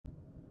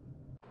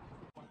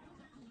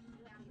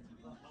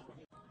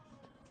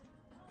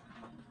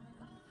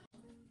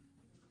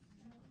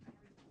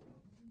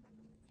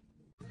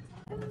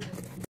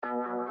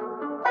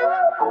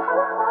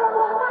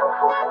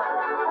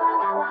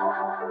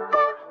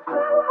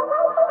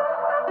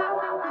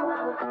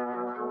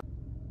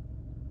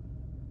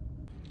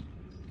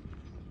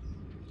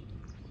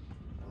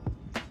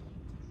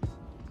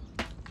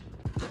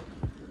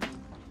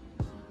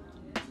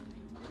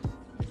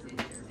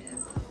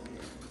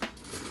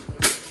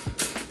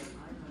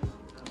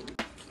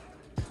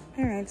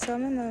Alright, so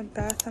I'm in the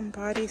Bath and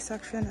Body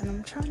section and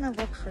I'm trying to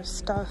look for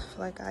stuff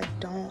like I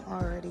don't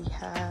already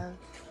have.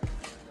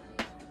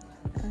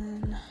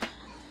 And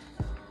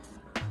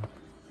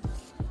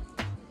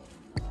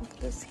look at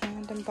this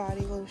hand and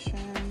body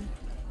lotion,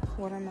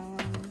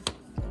 watermelon,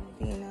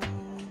 vino.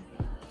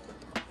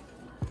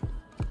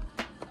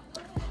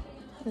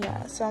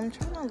 Yeah, so I'm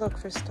trying to look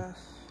for stuff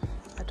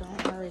I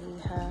don't already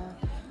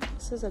have.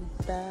 This is a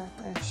bath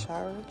and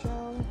shower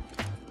gel.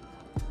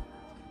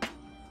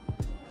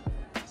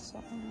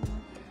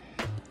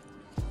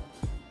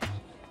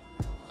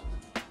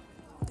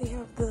 They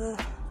have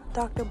the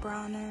Dr.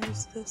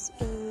 Bronner's. This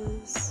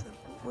is,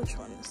 which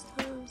one is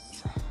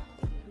this?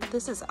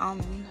 This is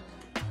almond.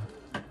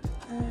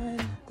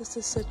 And this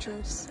is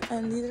citrus.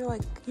 And these are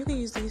like, you can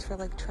use these for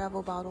like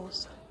travel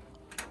bottles.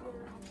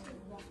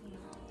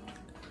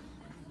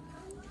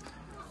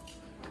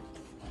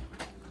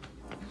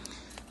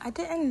 I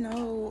didn't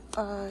know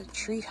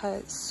Tree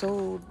Hut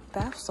sold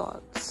bath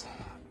salts.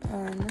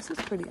 And this is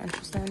pretty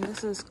interesting.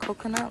 This is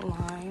coconut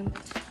lime,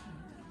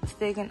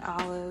 fig and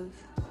olive.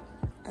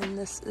 And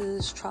this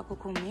is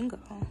tropical mango,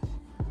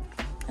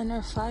 and they're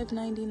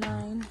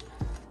 $5.99.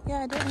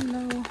 Yeah, I didn't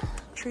know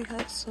Tree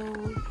Hut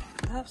sold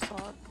bath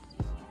salt.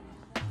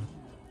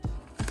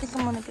 I think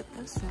I'm gonna get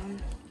this one.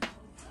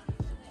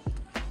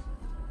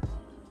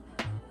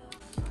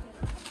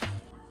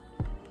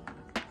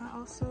 I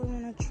also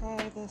want to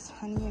try this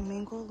honey and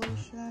mango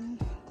lotion.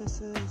 This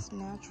is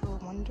Natural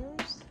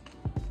Wonders,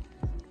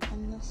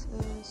 and this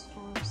is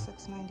for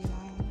 $6.99.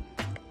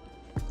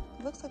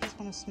 It looks like it's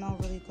going to smell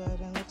really good,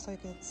 and it looks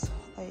like it's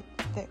like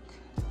thick,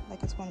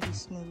 like it's going to be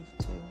smooth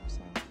too.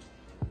 So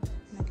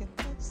I'm gonna get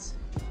this.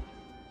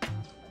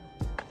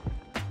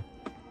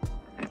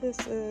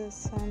 This is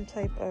some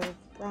type of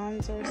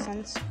bronzer,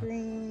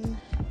 sunscreen,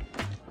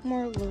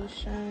 more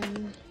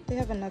lotion. They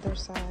have another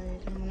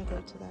side. I'm gonna go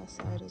to that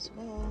side as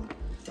well.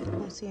 I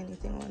don't see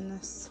anything on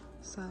this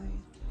side.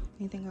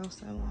 Anything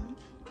else I want?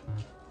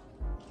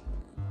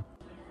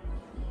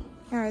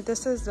 Alright,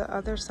 this is the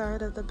other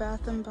side of the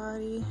Bath and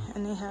Body,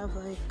 and they have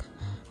like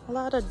a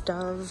lot of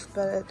Dove,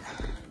 but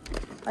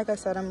like I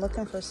said, I'm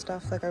looking for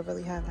stuff like I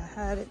really haven't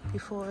had it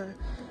before.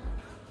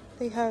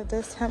 They have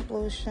this hemp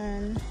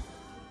lotion,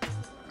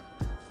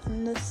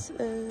 and this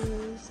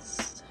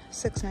is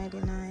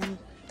 $6.99.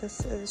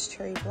 This is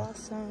Cherry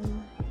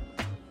Blossom.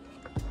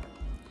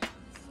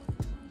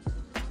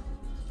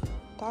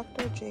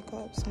 Dr.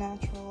 Jacobs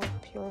Natural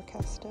Pure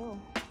Castile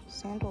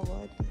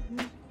Sandalwood.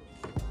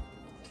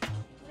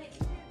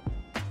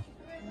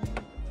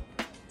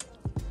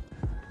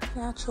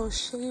 Natural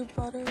shea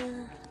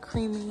butter,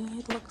 creamy.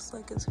 It looks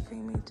like it's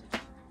creamy too.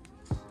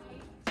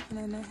 And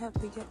then they have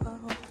the yellow.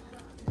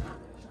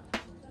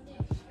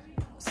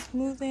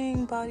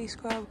 Smoothing body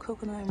scrub,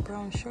 coconut and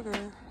brown sugar,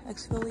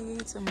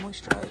 exfoliates and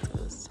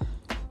moisturizes.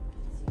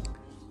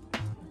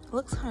 It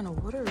looks kind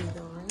of watery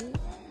though, right?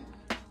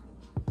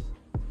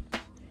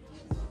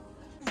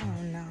 I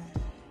don't know.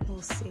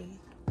 We'll see.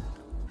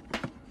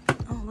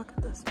 Oh, look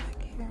at this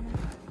back here.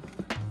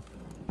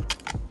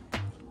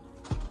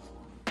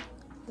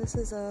 This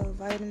is a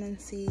vitamin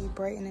C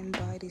Brighten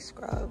Body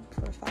Scrub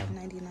for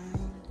 $5.99.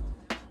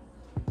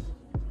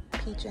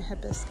 Peach and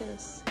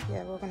hibiscus.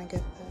 Yeah, we're gonna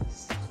get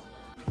this.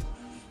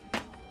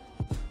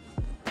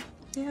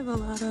 They have a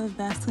lot of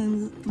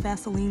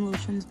Vaseline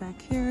lotions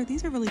back here.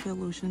 These are really good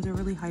lotions. They're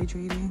really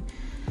hydrating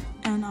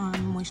and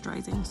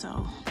moisturizing,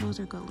 so those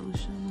are good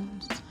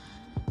lotions.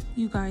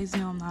 You guys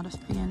know I'm not a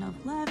fan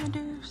of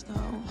lavender, so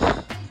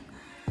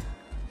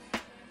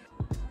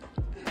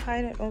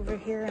hide it over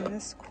here in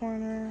this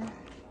corner.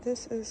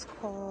 This is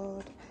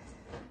called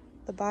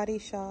the Body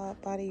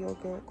Shop Body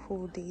Yogurt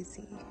Cool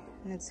Daisy,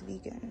 and it's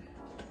vegan.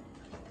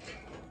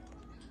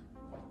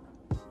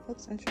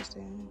 Looks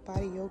interesting.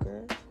 Body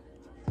yogurt.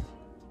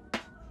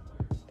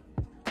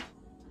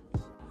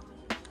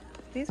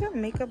 These are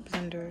makeup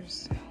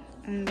blenders,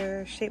 and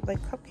they're shaped like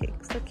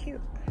cupcakes. They're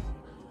cute.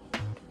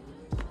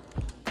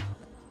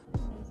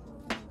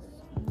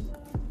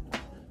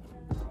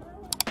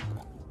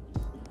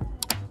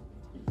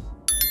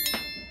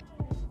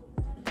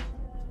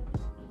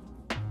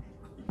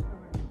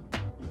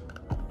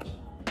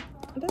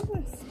 It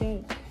doesn't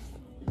stink.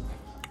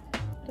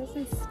 It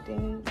doesn't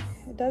stink.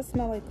 It does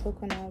smell like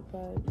coconut,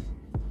 but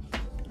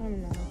I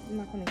don't know. I'm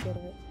not gonna get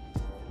it.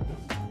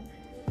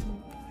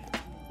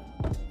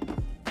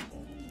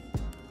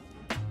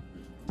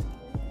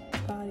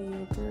 Body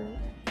yogurt.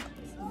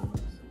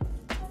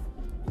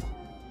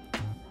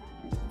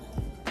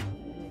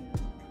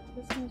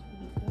 This smells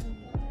really good.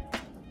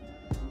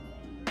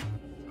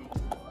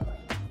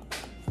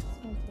 It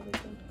smells really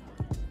good.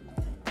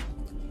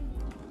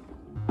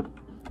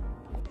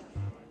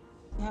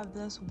 We have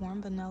this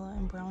warm vanilla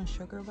and brown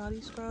sugar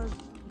body scrub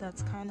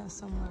that's kind of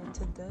similar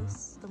to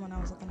this, the one I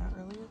was looking at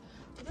earlier.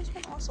 But this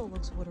one also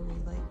looks watery,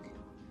 like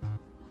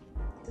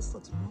this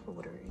looks more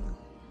watery.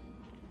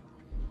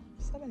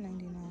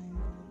 $7.99,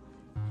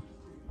 but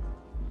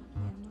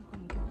yeah, I'm not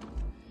gonna get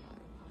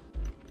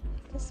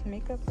it. This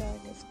makeup bag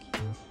is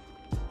cute.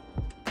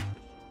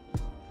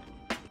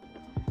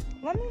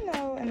 Let me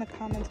know in the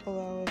comments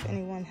below if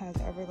anyone has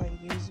ever like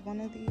used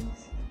one of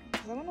these,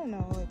 because I want to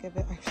know like if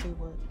it actually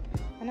worked.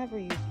 I never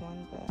used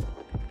one, but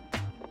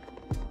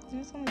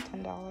it's only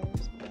 $10.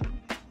 But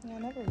yeah, I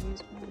never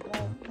used one, but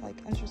I'm like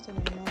interested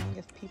in knowing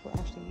if people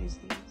actually use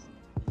these.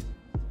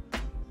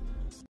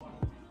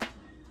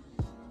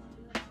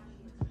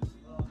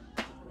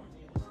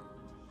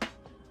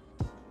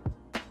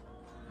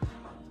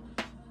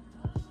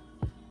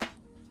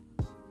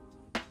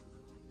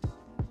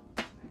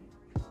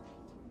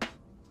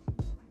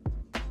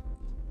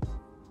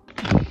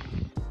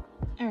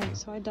 Alright,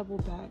 so I double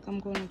back. I'm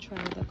going to try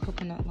the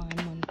coconut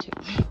lime one too.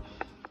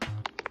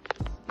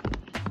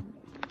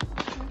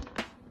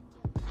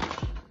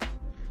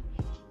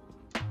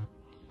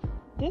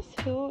 This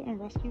Heal and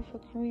Rescue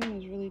Foot Cream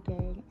is really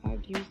good.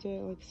 I've used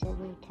it like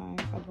several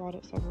times. I bought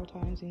it several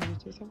times and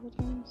used it several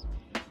times.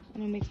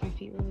 And it makes my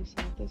feet really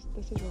soft. This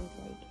is really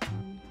good.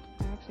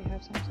 I actually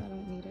have some, so I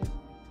don't need it.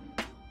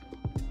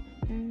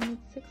 And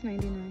it's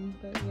 $6.99,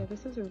 but yeah,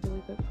 this is a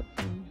really good foot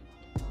cream.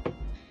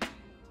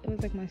 It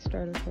was like my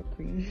starter foot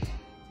cream.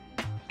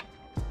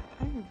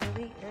 I'm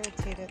really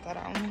irritated that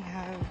I only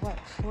have, what,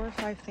 4 or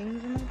 5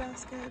 things in my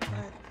basket,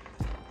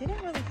 but they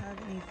didn't really have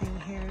anything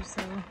here,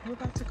 so we're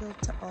about to go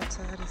to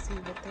Ulta to see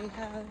what they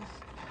have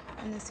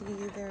and to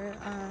see their,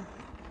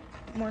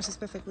 more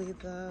specifically,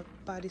 the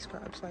body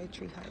scrubs by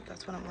Tree Hut.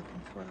 That's what I'm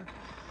looking for.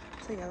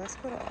 So yeah, let's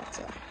go to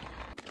Ulta.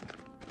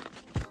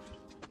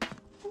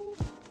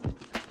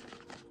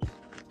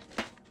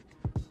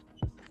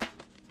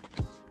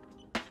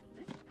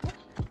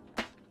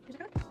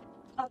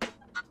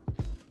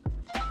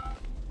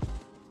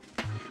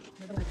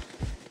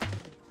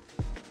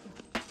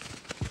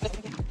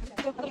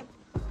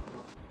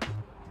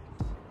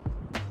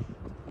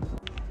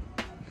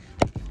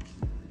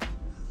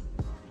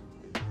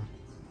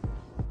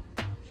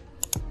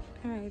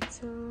 Alright,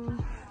 so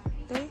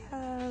they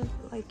have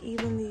like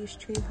even these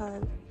Tree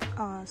Hut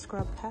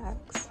scrub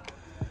packs.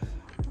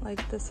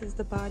 Like this is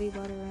the body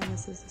butter and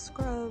this is the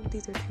scrub.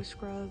 These are 2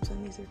 scrubs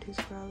and these are 2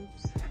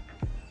 scrubs.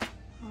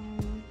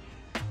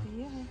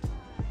 Yeah.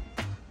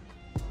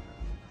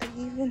 They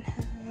even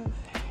have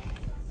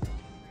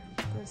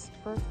this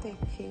birthday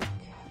cake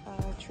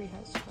Tree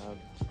Hut scrub.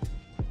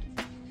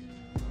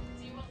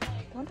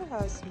 I wonder how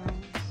it smells.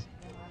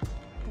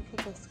 Look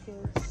at this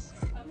gives.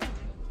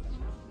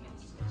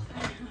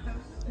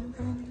 I'm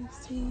going to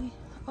see.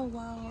 Oh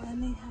wow,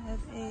 and they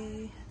have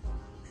a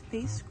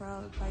face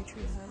scrub by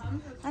Tree Hut.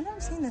 I've never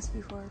seen this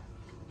before.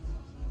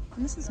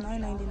 And this is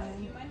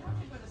 $9.99.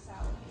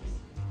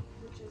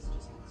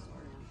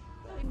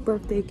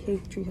 Birthday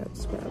cake Tree Hut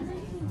scrub.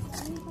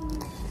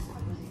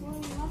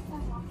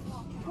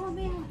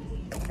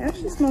 It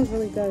actually smells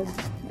really good.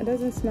 It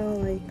doesn't smell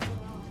like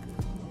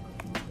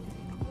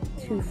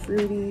too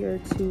fruity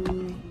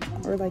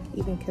or like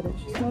even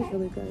kiddish. It smells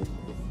really good.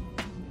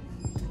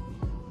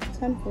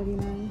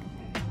 $10.49.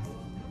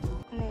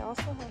 And they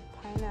also have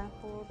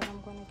pineapple that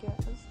I'm going to get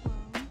as well.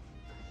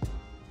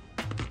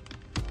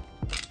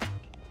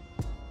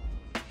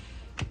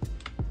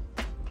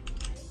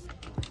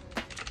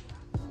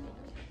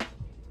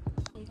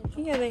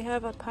 Yeah, they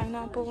have a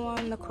pineapple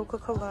one, the Coca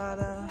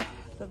Colada,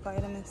 the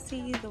vitamin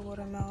C, the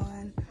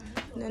watermelon,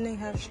 and then they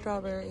have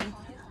strawberry.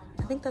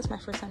 I think that's my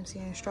first time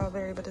seeing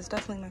strawberry, but it's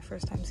definitely my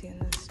first time seeing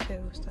this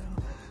too. So,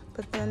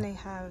 but then they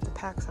have the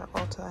packs at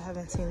Ulta. I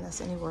haven't seen this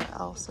anywhere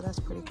else, so that's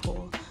pretty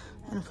cool.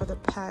 And for the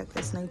pack,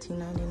 it's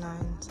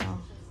 $19.99. So,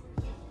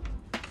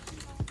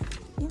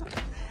 yeah.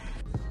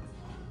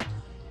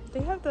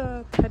 They have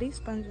the putty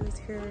sponges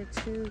here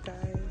too,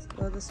 guys.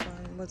 Well, this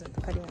one wasn't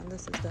the putty one.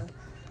 This is the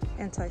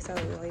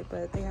anti-cellulite,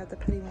 but they have the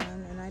putty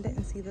one, and I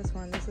didn't see this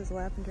one. This is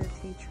lavender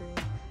tea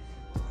tree.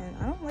 And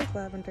I don't like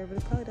lavender, but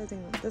it probably doesn't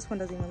even, this one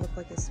doesn't even look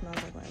like it smells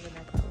like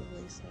lavender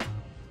probably, so.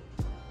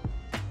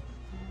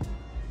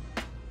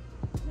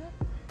 Yeah.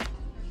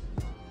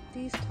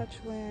 These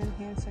Touchland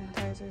hand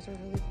sanitizers are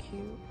really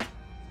cute.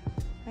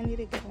 I need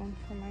to get one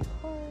for my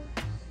car.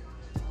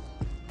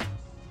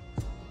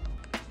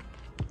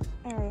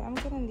 Alright, I'm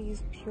getting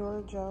these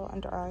Pure Gel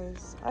under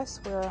eyes. I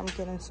swear I'm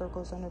getting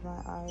circles under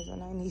my eyes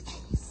and I need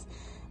these.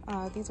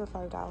 These are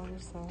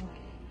 $5, so.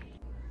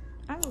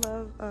 I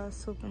love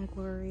Soap and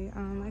Glory.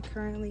 I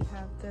currently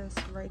have this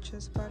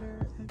Righteous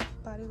Butter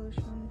body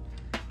lotion,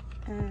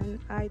 and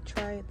I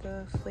tried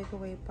the Flake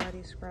Away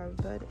body scrub,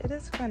 but it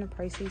is kind of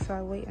pricey, so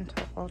I wait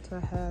until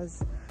Ulta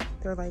has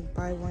their like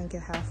buy one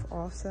get half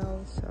off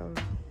sale. So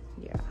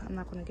yeah, I'm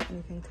not going to get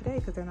anything today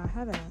because they're not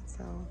having it.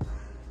 So,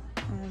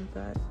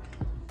 but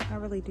I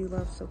really do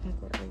love Soap and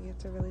Glory.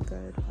 It's a really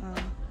good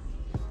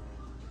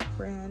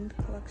brand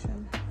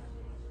collection.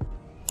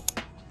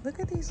 Look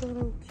at these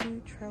little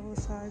cute travel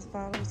size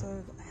bottles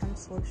of hemp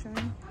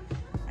lotion,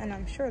 and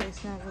I'm sure they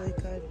smell really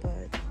good,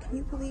 but can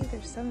you believe they're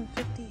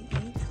 $7.50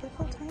 each? Look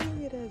how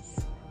tiny it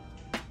is.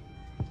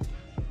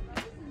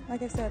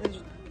 Like I said, it's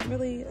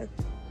really a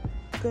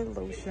good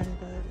lotion,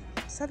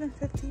 but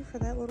 $7.50 for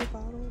that little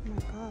bottle? Oh my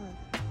god.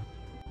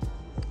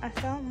 I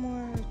found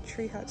more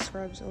Tree Hut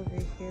scrubs over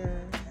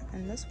here.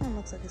 And this one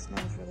looks like it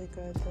smells really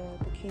good, the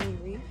Bikini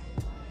Reef.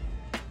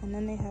 And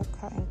then they have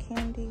cotton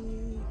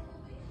candy,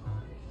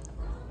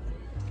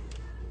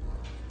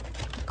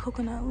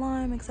 coconut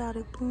lime,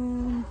 exotic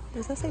bloom.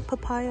 Does that say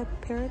papaya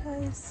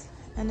paradise?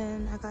 And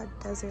then I got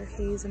desert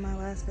haze in my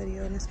last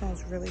video, and it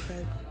smells really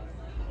good.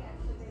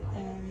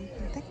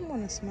 I think I'm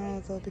gonna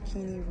smell the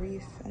Bikini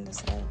Reef and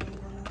decide if I'm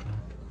gonna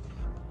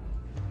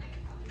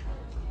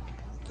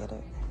get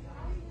it.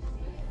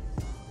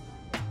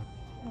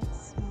 Let's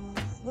smell it.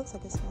 It looks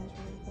like it smells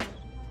really good.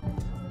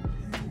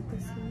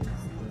 This is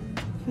the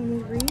Bikini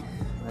Reef.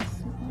 Let's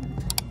smell it.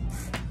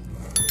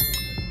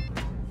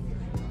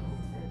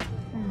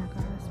 Oh my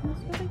god, it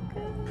smells really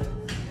good.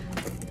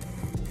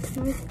 It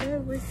smells good.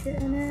 We're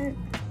getting it.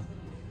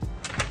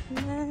 And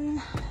then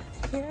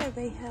here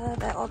they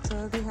have, at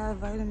Ulta, they have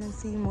vitamin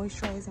C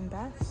moisturizing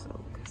bath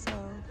soap. So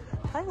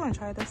I probably want to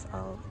try this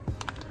out.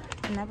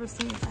 I haven't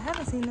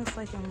seen this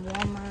like in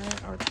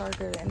Walmart or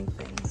Target or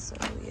anything. So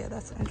yeah,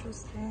 that's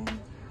interesting.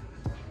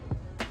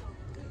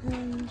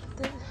 And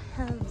they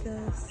have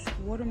this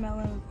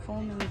watermelon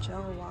foaming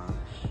gel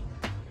wash.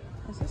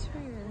 Is this for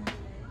your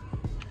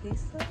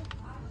face though?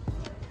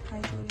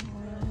 Hydrating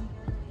oil.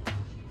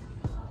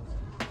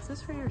 Is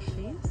this for your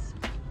face?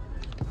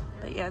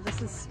 But yeah,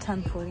 this is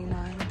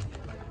 $10.49.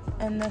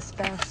 And this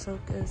bath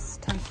soap is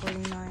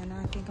 $10.49.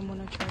 I think I'm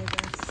gonna try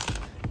this.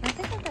 And I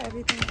think I got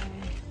everything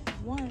I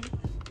want.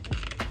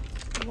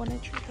 I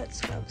wanted True Pet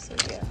scrub, so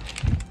yeah.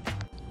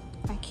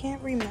 I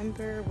can't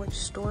remember which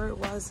store it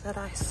was that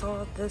I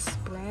saw this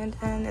brand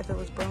in, if it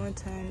was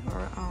Burlington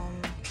or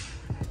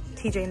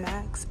TJ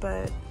Maxx,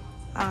 but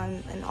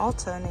in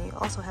Ulta, and they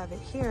also have it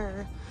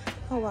here.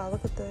 Oh wow,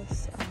 look at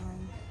this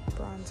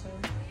bronzer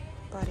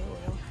body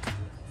oil.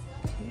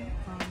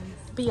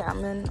 But yeah,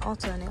 I'm in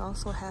Ulta and they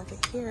also have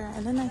it here.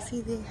 And then I see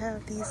they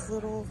have these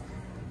little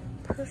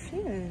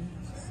perfumes.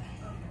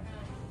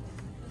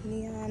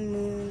 Neon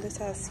Moon. This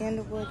has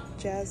sandalwood,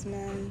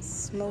 jasmine,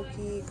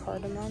 smoky,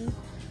 cardamom,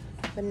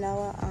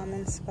 vanilla, almond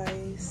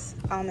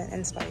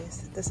and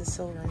spice. This is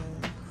Silver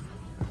Moon.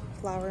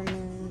 Flower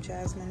Moon,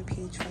 jasmine,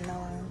 peach,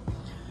 vanilla,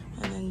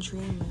 and then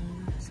Dream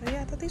Moon. So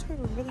yeah, I thought these were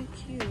really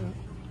cute.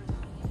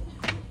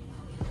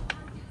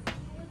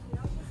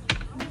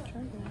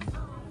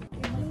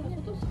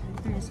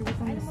 So we're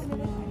going to smell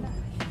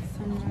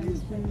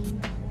Sunrise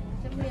Moon.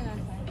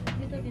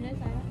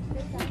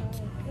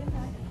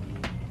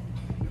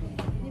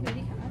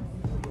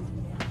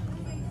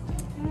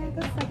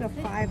 That's like a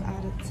 5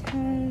 out of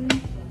 10.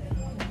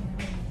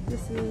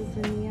 This is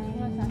the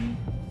neon.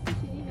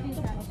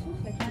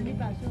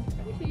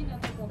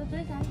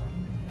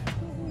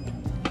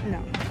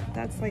 No,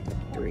 that's like a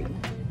 3.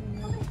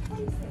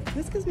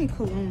 This gives me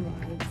cologne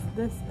vibes.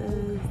 This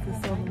is the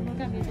Silver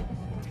Moon.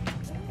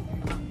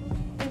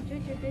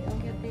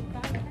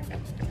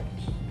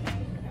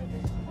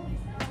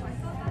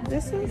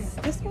 This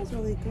smells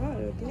really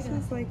good. This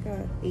is like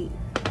a 8.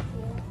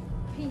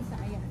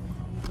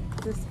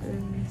 This is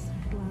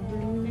Flower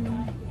Moon.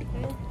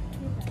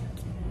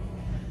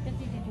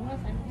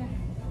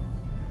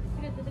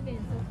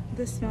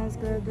 This smells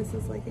good. This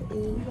is like an 8.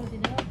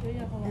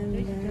 And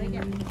then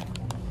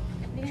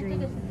Dream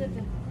Moon.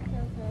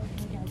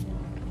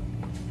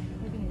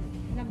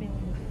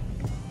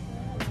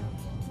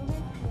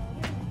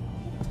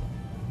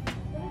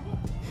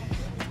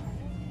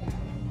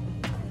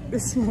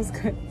 This smells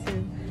good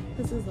too.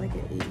 This is like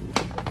an 8.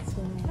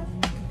 So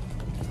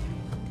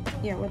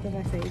yeah, what did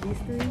I say? These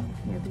 3?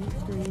 Yeah, these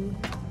 3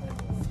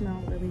 smell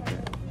really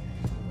good.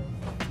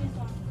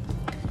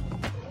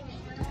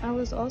 I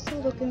was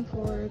also looking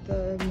for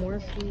the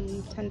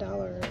Morphe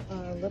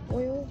 $10 lip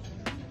oil.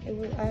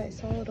 I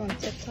saw it on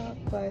TikTok,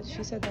 but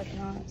she said that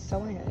they're not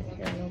selling it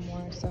here no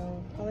more,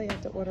 so probably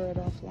have to order it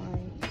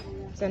offline.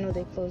 Because I know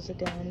they closed it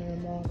down in the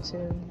mall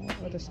too,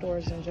 or the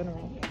stores in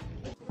general.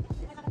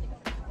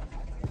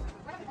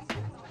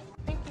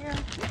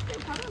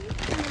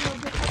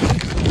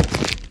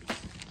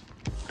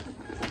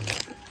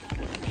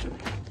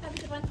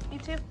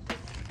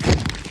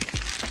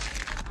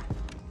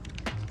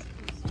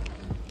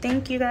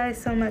 Thank you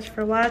guys so much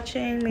for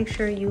watching. Make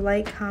sure you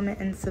like, comment,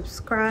 and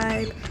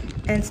subscribe.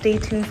 And stay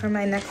tuned for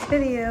my next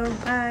video.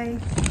 Bye.